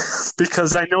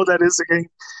 Because I know that is a game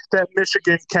that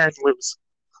Michigan can lose.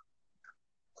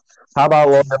 How about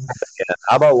Loyola?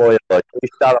 Can we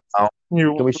shout out?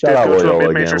 Can we shout out Loyola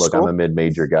again? Look, I'm a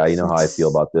mid-major guy. You know how I feel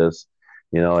about this.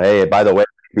 Hey, by the way,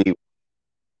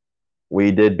 we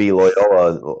did beat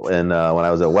Loyola when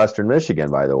I was at Western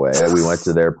Michigan. By the way, we went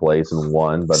to their place and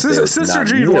won. But Sister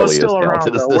Jean was still around.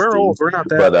 We're old. We're not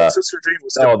that. But, Sister Jean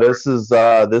was still. No, this is.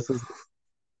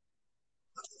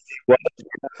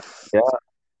 Yeah,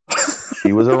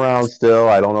 she was around still.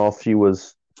 I don't know if she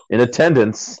was in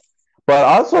attendance, but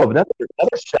also another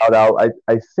shout out.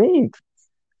 I think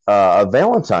a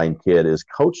Valentine kid is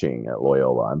coaching at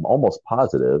Loyola. I'm almost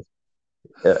positive.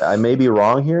 I may be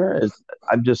wrong here.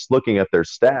 I'm just looking at their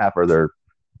staff or their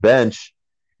bench,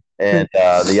 and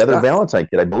the other Valentine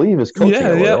kid, I believe, is coaching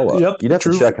at Loyola. Yep. You'd have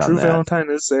to check on that. Valentine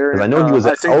is there. I know he was.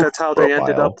 I think that's how they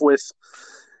ended up with.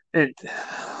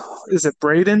 Is it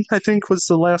Braden? I think was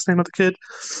the last name of the kid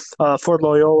for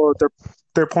Loyola.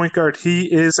 Their point guard.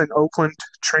 He is an Oakland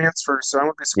transfer, so I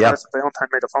wouldn't be surprised if Valentine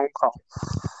made a phone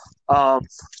call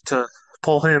to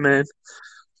pull him in.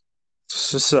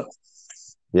 So.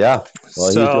 Yeah, well,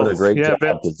 he's doing a great job.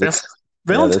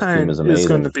 Valentine is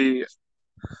going to be.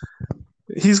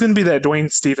 He's going to be that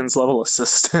Dwayne Stevens level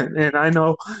assistant, and I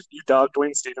know you dog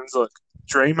Dwayne Stevens. Look,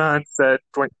 Draymond said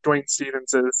Dwayne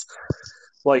Stevens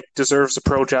deserves a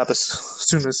pro job as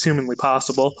soon as humanly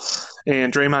possible,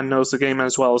 and Draymond knows the game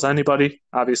as well as anybody.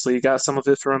 Obviously, he got some of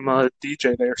it from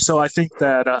DJ there, so I think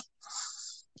that.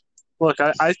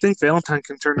 I think Valentine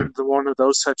can turn into one of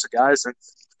those types of guys and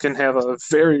can have a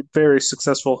very, very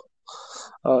successful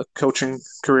coaching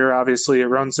career. Obviously, it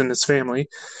runs in his family.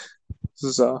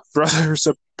 His brother's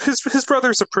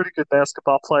a pretty good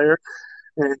basketball player,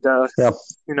 and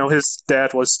his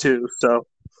dad was too. So,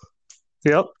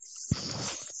 yep.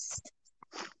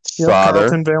 Father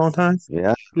Carlton Valentine.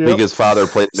 Yeah, I think his father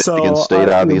played at Michigan State.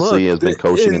 Obviously, has been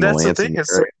coaching in the Lansing. That's the thing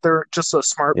is they're just a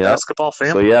smart basketball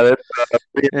family. So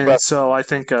and so I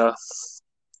think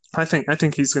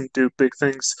he's going to do big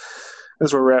things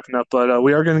as we're wrapping up. But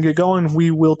we are going to get going.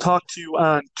 We will talk to you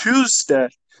on Tuesday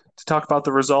to talk about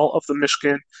the result of the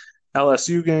Michigan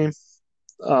LSU game.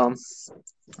 I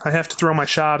have to throw my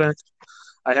shot in.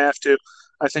 I have to.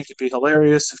 I think it'd be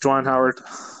hilarious if Juwan Howard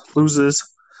loses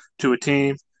to a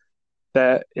team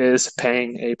that is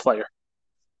paying a player.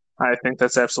 I think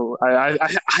that's absolutely. I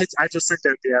just think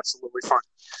that'd be absolutely fun.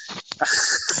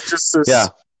 Just this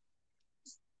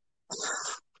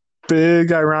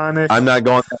big ironic. I'm not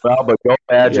going that route, but go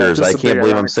Badgers! I can't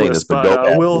believe I'm saying this, but go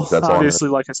Badgers. We'll obviously,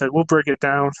 like I said, we'll break it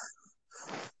down,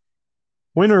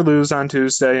 win or lose on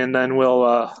Tuesday, and then we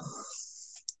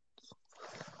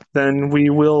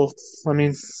will. I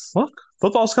mean, look,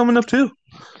 football's coming up too.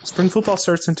 Spring football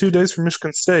starts in 2 days for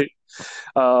Michigan State.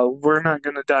 We're not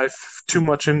going to dive too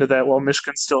much into that while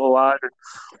Michigan's still alive, and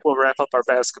we'll wrap up our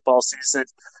basketball season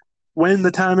when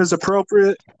the time is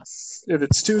appropriate. If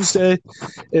it's Tuesday,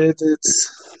 if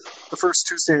it's the first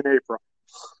Tuesday in April,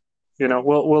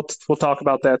 we'll talk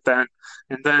about that then,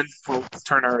 and then we'll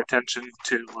turn our attention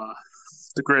to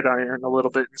the gridiron a little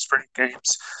bit in spring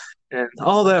games and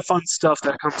all that fun stuff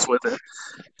that comes with it.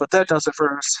 But that does it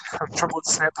for us on Trouble with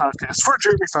the Snap podcast. For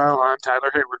Jeremy File, I'm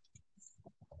Tyler Hayward.